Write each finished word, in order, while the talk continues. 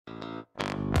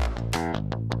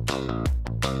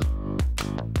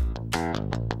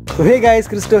So hey guys,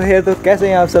 Christo here. तो कैसे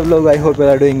हैं आप सब लोग? I hope you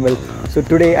are doing well. So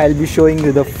today I'll be showing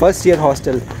you the first year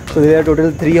hostel. So there are total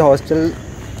 3 hostel.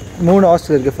 3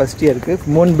 hostel इருக்கு first year க்கு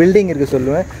 3 building இருக்கு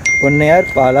சொல்லுவேன். Ponnayar,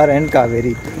 Palar and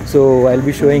Kaveri. So I'll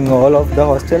be showing all of the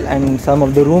hostel and some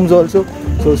of the rooms also.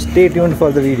 So stay tuned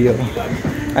for the video.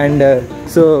 And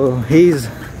so he's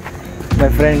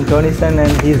my friend Tony San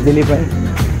and he's Dilipan.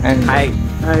 And hi,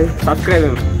 subscribe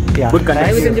him. Yeah. Good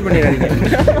content.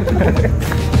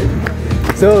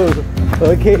 So,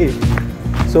 okay.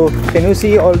 So, can you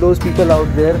see all those people out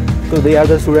there? So, they are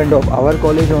the student of our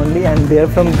college only and they are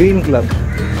from Green Club.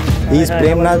 He is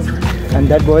Premnath and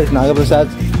that boy is Nagaprasad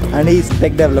and he is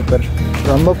tech developer.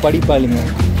 ரொம்ப படிப்பாளிங்க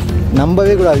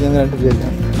நம்பவே கூடாது இவங்க ரெண்டு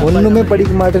பேரும் ஒன்றுமே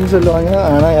படிக்க மாட்டேன்னு சொல்லுவாங்க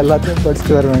ஆனால் எல்லாத்தையும்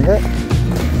படிச்சுட்டு வருவாங்க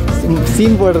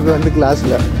சீன் போடுறது வந்து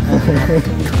கிளாஸில்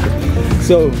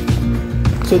so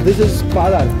this is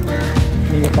Palar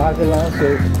நீங்கள் பார்க்கலாம். So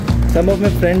some of my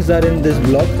friends are in this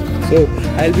blog, so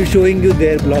I'll be showing you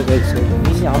their blog also.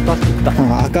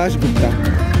 Akash Gupta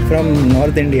from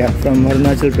North India, from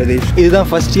Arunachal Pradesh. This is the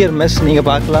first year mess. You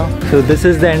can see. So this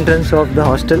is the entrance of the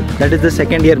hostel. That is the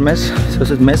second year mess.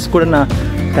 So mess kuda na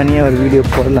taniya or video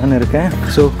podalanu irukken.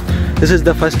 So this is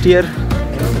the first year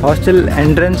hostel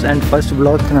entrance and first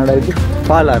block nadaidu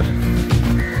Palar.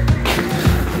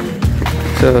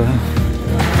 So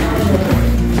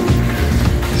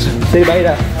say bye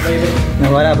da.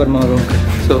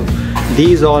 So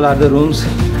these all are the rooms.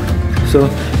 So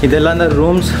idella the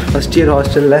rooms first year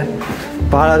hostel la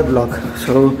Palar block.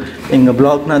 So inga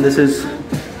block na this is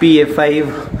PA5.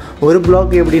 ஒரு block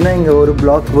எப்படின்னா இங்கே ஒரு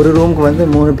block ஒரு ரூமுக்கு வந்து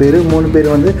 3 பேர்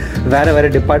வந்து வேறு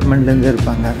டிபார்ட்மெண்ட்லேருந்து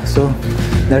இருப்பாங்க. So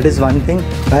that is one thing.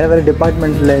 வேறு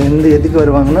டிபார்ட்மெண்ட்டில் இருந்து எதுக்கு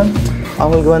வருவாங்கன்னா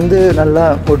அவங்களுக்கு வந்து நல்லா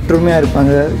ஒற்றுமையாக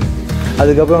இருப்பாங்க.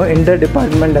 அதுக்கப்புறம் இன்டர்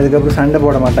டிபார்ட்மெண்ட் அதுக்கப்புறம் சண்டை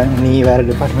போட மாட்டாங்க. நீ வேறு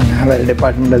டிபார்ட்மெண்ட் நான் வேறு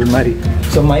டிபார்ட்மெண்ட் அது மாதிரி.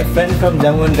 So my friend from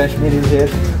Jammu and Kashmir is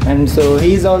here and so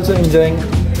he is also enjoying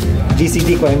GCT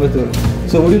coimbatore.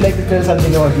 So would you like to tell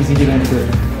something about GCT coimbatore?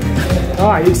 Oh,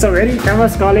 it's a very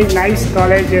famous college, nice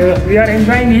college. We are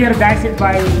enjoying here. That's it.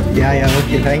 Bye. Yeah,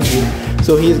 okay, thank you.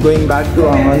 So he is going back to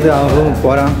our room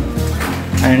Poram.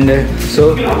 And so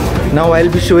now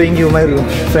I'll be showing you my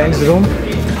friend's room.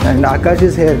 And Akash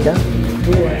is here, yeah?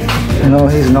 No,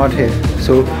 he's not here.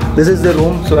 So this is the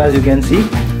room. So as you can see,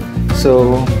 so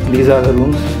these are the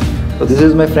rooms. So this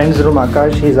is my friend's room,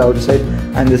 Akash. He's outside.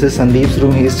 And this is Sandeep's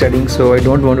room. He is studying. So I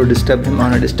don't want to disturb him.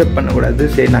 I disturb panna kudadhu.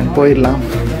 Say nang poidalam.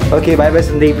 Okay, bye bye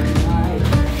Sandeep.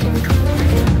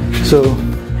 So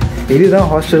this is the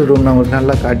hostel room. நான் உங்களுக்கு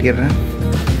நல்லா காட்டிடுறேன்.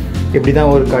 இப்படி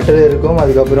தான் ஒரு கட்டல் இருக்கும்.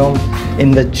 அதுக்கப்புறம்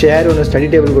இந்த சேர் ஒன்று ஸ்டடி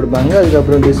டேபிள் கொடுப்பாங்க.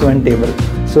 அதுக்கப்புறம் this one table.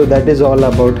 So that is all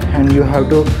about, and you have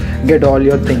to get all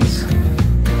your things.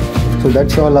 So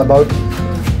that's all about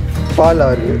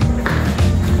Palar.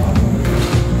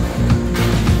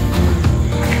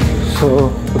 So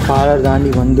Palar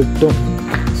dandi vandittom.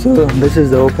 So this is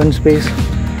the open space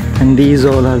and these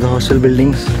all are the hostel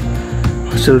buildings,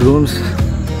 hostel rooms.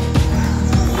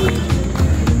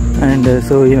 And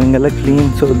so ivangala clean.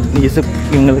 So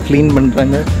ivangala clean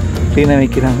பண்றாங்க, க்ளீனாக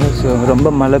வைக்கிறாங்க. So ரொம்ப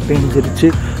மழை பெஞ்சிருச்சு.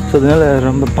 So அதனால்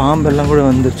ரொம்ப பாம்பெல்லாம் கூட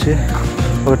வந்துருச்சு.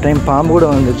 ஒரு டைம் பாம்பு கூட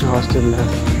வந்துருச்சு ஹாஸ்டலில்.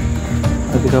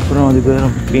 அதுக்கப்புறம் அதுக்கு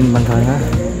ரொம்ப க்ளீன் பண்ணுறாங்க.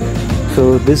 So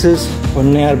this is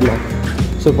Ponnaiyar black.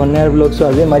 So Ponnaiyar black. So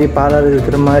அதே மாதிரி பாலாறு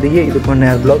இருக்கிற மாதிரியே இது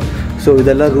பொன்னையார் பிளாக். ஸோ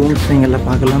இதெல்லாம் ரூம்ஸ் நீங்கள் எல்லாம்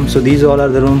பார்க்கலாம். So these all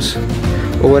R the rooms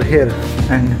over here.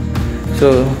 And so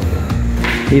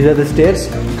these are the stairs.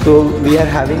 So we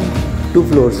are having 2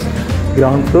 floors,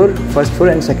 ground floor, first floor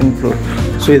and second floor.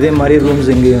 So இதே மாதிரி ரூம்ஸ்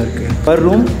எங்கேயும் இருக்குது. Per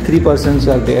room 3 persons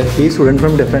are there. He is student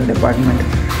from different department.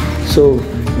 So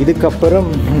இதுக்கப்புறம்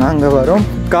நாங்கள் வரோம்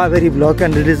Kaveri black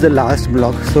and it is the last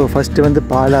black. So first வந்து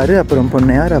பாலாறு, அப்புறம்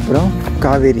பொன்னையார், அப்புறம்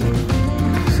காவேரி.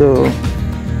 ஸோ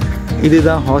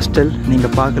இதுதான் ஹாஸ்டல்.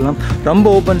 நீங்கள் பார்க்கலாம் ரொம்ப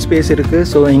ஓப்பன் ஸ்பேஸ் இருக்குது.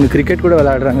 ஸோ இங்கே கிரிக்கெட் கூட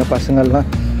விளையாடுறாங்க பசங்கள்லாம்.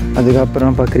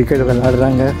 அதுக்கப்புறம் இப்போ கிரிக்கெட்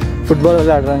விளையாடுறாங்க, ஃபுட்பால்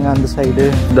விளையாடுறாங்க அந்த side.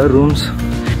 The rooms.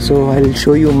 So I will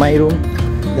show you my room.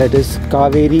 That is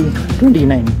Kaveri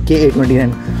 29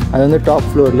 KA29. அது வந்து டாப்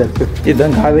ஃப்ளோரில் இருக்குது.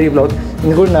 இதுதான் காவேரி பிளாக்.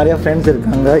 இங்கே கூட நிறையா ஃப்ரெண்ட்ஸ்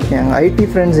இருக்காங்க. எங்கள் ஐடி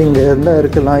ஃப்ரெண்ட்ஸ் இங்கே இருந்தால்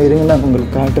இருக்கலாம். இருங்க நான்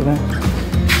உங்களுக்கு காட்டுறேன்.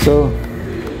 ஸோ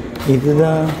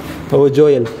இதுதான்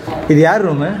ஜோயல். இது யார்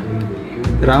room?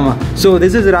 Rama. So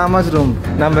this is ராமாஸ் room.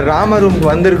 நம்ம ராமா ரூமுக்கு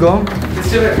வந்திருக்கோம்.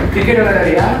 கிரிக்கெட்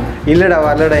விளையாடுறியா? இல்லைடா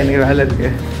வரலடா, எனக்கு வேலை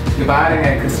இருக்குது. பாருங்க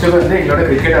கிறிஸ்டோபர் வந்து எங்களோட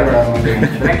கிரிக்கெட்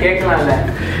விளையாடுவாங்க. கேட்கலாம்ல,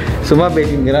 சும்மா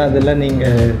பேசிங்கிறேன், அதெல்லாம்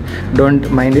நீங்கள் don't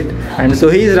mind it. And so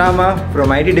he is Rama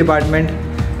from IT department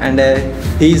and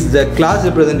he is the class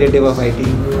representative of IT.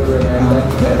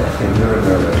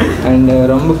 And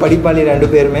ரொம்ப படிப்பாளி ரெண்டு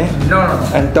பேருமே.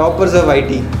 And toppers of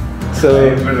IT. So,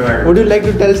 would you like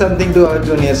to tell something to our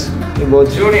juniors?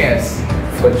 Both Juniors.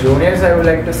 For juniors, I would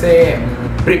like to say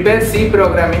prepare C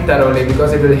programming thoroughly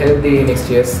because it will help the next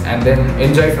years, and then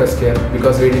enjoy first year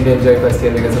because we didn't enjoy first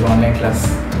year because of online class.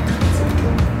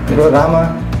 Bro, Rama,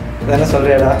 என்ன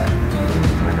சொல்றியாடா?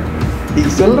 நீ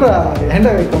சொல்றா,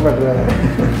 ஏன்டா வெக்க பண்ற?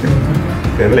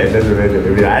 தெரியல என்ன சொல்றது.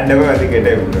 இப்படி ரேண்டமா வந்து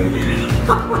கேட்டே.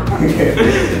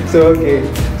 So okay.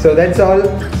 So that's all.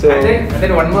 So and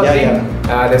then one more thing.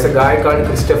 There's a guy called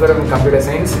Christopher from computer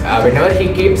science. Whenever he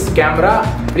keeps camera,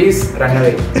 please run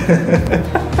away.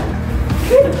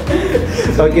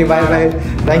 Okay, bye bye.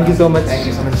 Thank you so much. Thank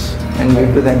you so much. And you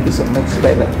too, thank you so much.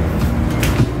 Bye bye.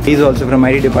 He's also from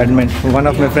IT department. One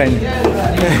of my friend.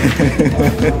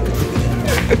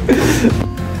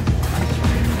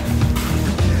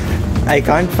 I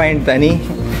can't find Tani.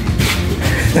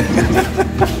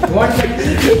 What?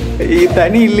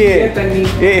 Tani illiye.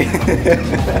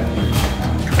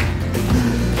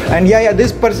 And yeah,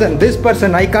 this person,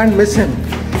 I can't miss him.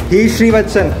 He is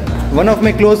Srivatsan, one of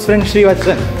my close friends,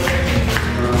 Srivatsan.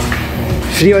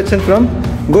 Srivatsan from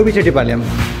Gobichetipalayam.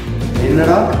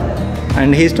 And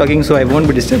he is talking, so I won't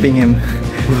be disturbing him.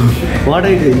 What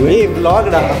are you doing? Hey, vlog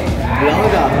da.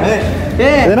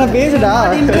 Hey, Dana base da.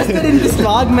 I'm interested in this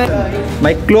vlog, man.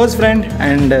 My close friend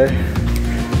and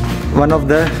one of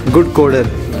the good coder.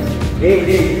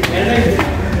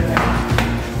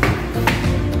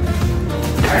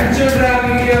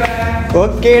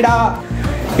 Okay da.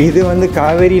 இது வந்து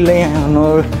காவேரியில்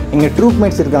எங்கள் troupe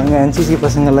mats இருக்காங்க, NCC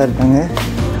பசங்கள்லாம் இருக்காங்க.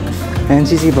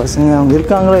 NCC பசங்க அவங்க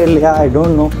இருக்காங்களோ இல்லையா, I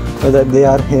don't know whether they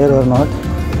are here or not.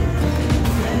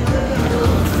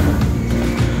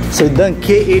 So இதுதான்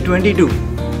KA22.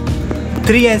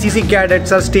 3 NCC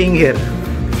cadets are staying here.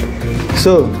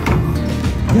 So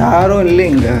யாரும் இல்லை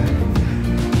இங்கே.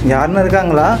 யாருன்னு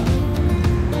இருக்காங்களா?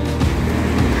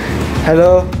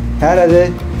 ஹலோ, யார் அது?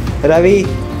 ரவி.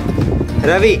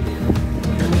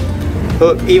 ஓ,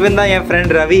 இவன் தான் என்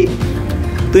ஃப்ரெண்ட் ரவி.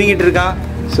 தூங்கிட்டு இருக்கான்.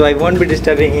 So I won't be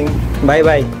disturbing him. Bye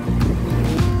bye.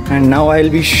 And now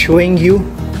I'll be showing you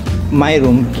my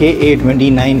room,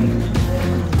 KA29.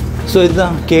 So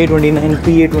இதுதான் KA29,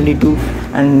 PA22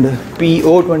 and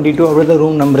PO22 அவ்வளோ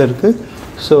ரூம் நம்பர் இருக்குது.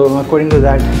 ஸோ அக்கார்டிங் டு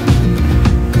தேட்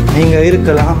நீங்கள்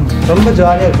இருக்கலாம். ரொம்ப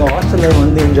ஜாலியாக இருக்கும். ஹாஸ்டலில்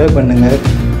வந்து என்ஜாய் பண்ணுங்கள்.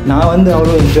 நான் வந்து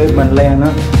அவ்வளோ என்ஜாய் பண்ணல. ஏன்னா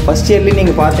ஃபஸ்ட் இயர்லேயும்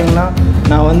நீங்கள் பார்த்தீங்கன்னா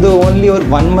நான் வந்து ஓன்லி ஒரு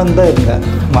 1 month தான் இருந்தேன்.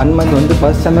 1 month வந்து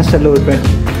ஃபஸ்ட் செமஸ்டரில் ஒரு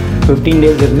 15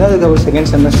 days இருந்தேன். அதுக்கப்புறம் செகண்ட்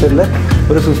செமஸ்டரில்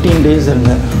ஒரு 15 days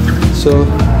இருந்தேன். ஸோ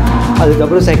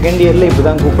அதுக்கப்புறம் செகண்ட் இயரில் இப்படி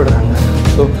தான் கூப்பிடுறாங்க.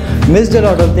 So mist a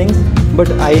lot of things.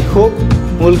 But I hope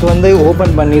உங்களுக்கு வந்து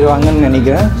ஓப்பன் பண்ணிடுவாங்கன்னு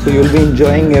நினைக்கிறேன். So you will be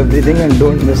enjoying every thing and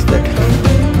don't miss that.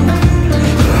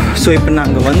 So இப்போ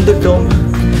நாங்கள் வந்துட்டோம்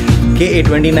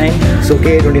KA29. ஸோ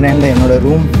KA29 தான் என்னோடய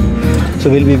room. So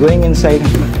will be going inside.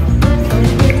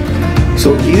 So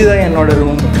இதுதான் என்னோடய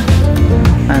room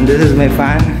and this is my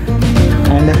fan.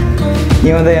 And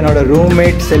இவன் தான் என்னோடய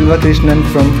roommate Selvakrishnan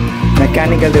from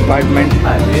mechanical department.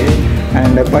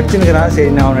 And படிச்சுன்னுக்கிறான். சரி,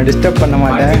 நான் அவனை டிஸ்டர்ப் பண்ண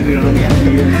மாட்டேன்.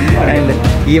 அண்ட்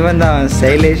ஈவன் தான்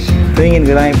சைலேஷ்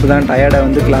தூங்கின்னுக்கிறான். இப்போ தான் டயர்டாக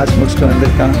வந்து கிளாஸ் முடிச்சுட்டு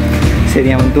வந்திருக்கான். சரி,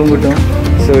 அவன் தூங்கட்டும்.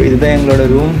 ஸோ இதுதான் எங்களோட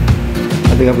ரூம்.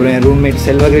 அதுக்கப்புறம் என் ரூம்மேட்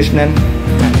செல்வகிருஷ்ணன்.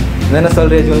 என்ன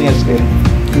சொல்கிறேன் ஜூனியர்ஸ்க்கு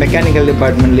மெக்கானிக்கல்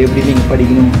டிபார்ட்மெண்ட்டில் எப்படி நீங்கள்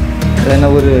படிக்கணும்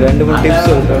அதனால் ஒரு 2-3 டிப்ஸ்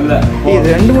சொல்கிறேன். இது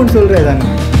 2-3 சொல்கிறேன் தானே.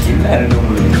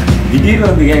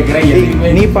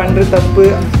 நீ பண்ணுற தப்பு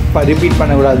ரிப்பீட்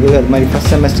பண்ணக்கூடாது. அது மாதிரி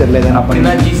ஃபஸ்ட் செமஸ்டரில் எதனா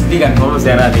அப்படின்னா GCT கன்ஃபார்ம்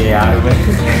சேராது யாருமே.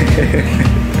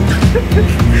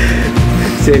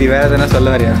 சரி, வேறு எதனா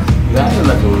சொல்ல வரையா?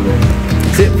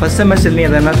 சரி, ஃபஸ்ட் செமஸ்டர் நீ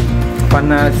எதனா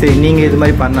பண்ண சரி நீங்கள் இது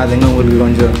மாதிரி பண்ணாதுங்க உங்களுக்கு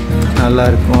கொஞ்சம்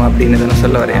நல்லாயிருக்கும் அப்படின்னு எதனா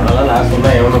சொல்ல வரையா? அதெல்லாம் நான்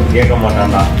சொன்னால் எவனும் கேட்க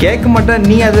மாட்டான்டா. கேட்க மாட்டேன்.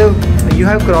 நீ அது you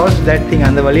have cross that thing.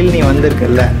 அந்த வழியில் நீ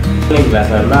வந்திருக்கல. ஆன்லைன்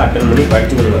கிளாஸ் இருந்தால் அட்டன் பண்ணி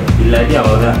படிச்சுக்கணும். இல்லாட்டி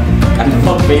அவ்வளோதான்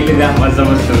கன்ஃபார்ம் ஃபெயிலு தான் ஃபஸ்ட்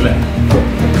செமஸ்டரில்.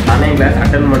 ஆன்லைன் கிளாஸ்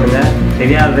அட்டன் பண்ணுங்கள்,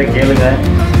 தெரியாததை கேளுங்க.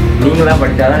 நீங்களாக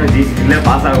படித்தா தான் GCTயில்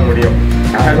பாஸ் ஆக முடியும்.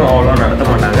 யாரும் அவ்வளோ நடத்த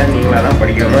மாட்டாங்க. நீங்களாக தான்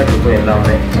படிக்கிற மாதிரி இருக்கும்.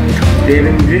 எல்லாமே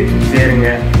தெரிஞ்சு சேருங்க.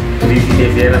 GCT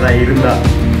சேரதா இருந்தால்.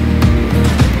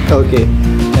 ஓகே,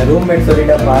 என் ரூம்மேட்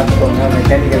சொல்லிட்டா பார்த்துக்கோங்க.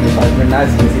 மெக்கானிக்கல் டிபார்ட்மெண்ட், நான்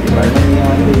CC டிபார்ட்மெண்ட்,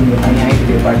 நீங்கள் வந்து இங்கே தனி IT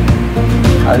டிபார்ட்மெண்ட்.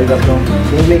 அதுக்கப்புறம்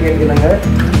நீங்களே கேட்குறாங்க.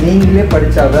 நீங்களே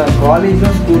படித்தாதான்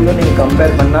காலேஜும் ஸ்கூலும் நீங்கள்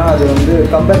கம்பேர் பண்ணால் அது வந்து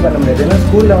கம்பேர் பண்ண முடியாது. ஏன்னா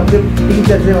ஸ்கூலில் வந்து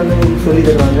டீச்சர்ஸே வந்து உங்களுக்கு சொல்லி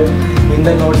தருவாங்க, இந்த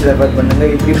நோட்ஸ் ரெஃபர்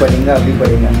பண்ணுங்கள், இப்படி படிங்க, அப்படி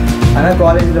படிங்க. ஆனால்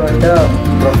காலேஜில் வந்துட்டு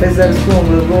ப்ரொஃபஸர்ஸ்க்கும்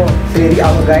உங்களுக்கும் சரி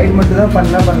அவங்க கைட் மட்டும் தான்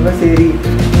பண்ணலாம். சரி,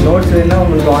 நோட்ஸ் வேணால்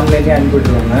உங்களுக்கு ஆன்லைன்லேயே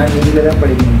அனுப்பிவிட்ருவாங்க. நீங்களே தான்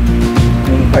படிக்கணும்.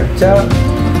 நீங்கள் படித்தா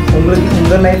உங்களுக்கு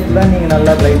உங்கள் லைஃப் தான் நீங்கள்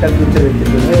நல்லா ப்ரைட்டாக ஃப்யூச்சர்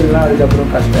வச்சுருக்கீங்க. இல்லைனா அதுக்கப்புறம்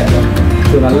கஷ்டம்.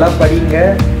 ஸோ நல்லா படிங்க.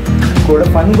 கூட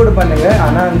ஃபன் கூட பண்ணுங்கள்.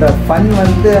 ஆனால் அந்த ஃபன்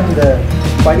வந்து அந்த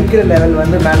படிக்கிற லெவல்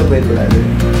வந்து மேலே போயிடக்கூடாது,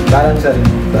 பேலன்ஸாக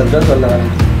இருக்கும். அதுதான் சொல்ல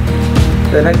வரேன்.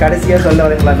 ஏன்னா கடைசியாக சொல்ல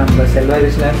வரீங்களா நம்ம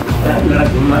செல்வகிருஷ்ணன்?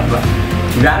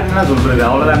 யாருக்குன்னா சொல்கிறது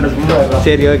அவ்வளோதான் அந்த சும்மா.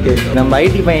 சரி ஓகே, நம்ம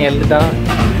ஐடி பையன் எழுந்துட்டான்,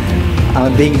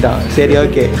 அவன் தீங்கிட்டான். சரி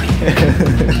okay,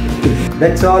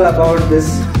 that's all about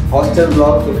this hostel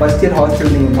vlog. So first year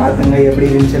hostel நீங்கள் பார்த்துங்க, எப்படி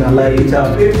இருந்துச்சு, நல்லா இருந்துச்சா?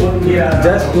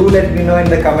 Just two let me no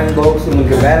in the comment box.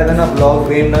 உங்களுக்கு வேறு எதனா vlog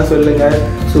வேணும்னா சொல்லுங்கள்.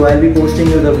 So I'll be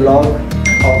posting you the vlog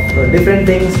of different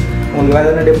things. உங்களுக்கு வேறு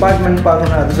எதனா டிபார்ட்மெண்ட்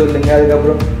பார்க்கணும் அது சொல்லுங்கள்.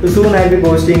 அதுக்கப்புறம் சூன் I'll be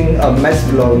posting mess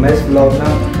vlog. Mess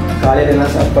vlogனா காலையில் என்ன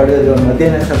சாப்பாடு, அது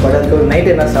மத்தியம் என்ன சாப்பாடு, அதுக்கப்புறம்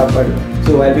நைட் என்ன சாப்பாடு.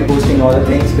 So I'll be posting all the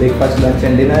things, breakfast, lunch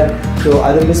and dinner. So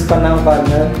அது மிஸ் பண்ணாமல்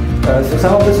பாருங்கள். So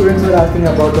some of the students were asking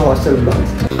about the hostel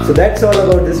vlogs. So that's all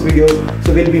about this video.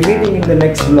 So we'll be meeting in the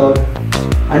next vlog.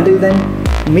 Until then,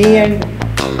 me and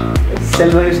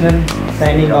Selvarishnan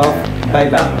signing off. Bye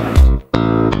bye.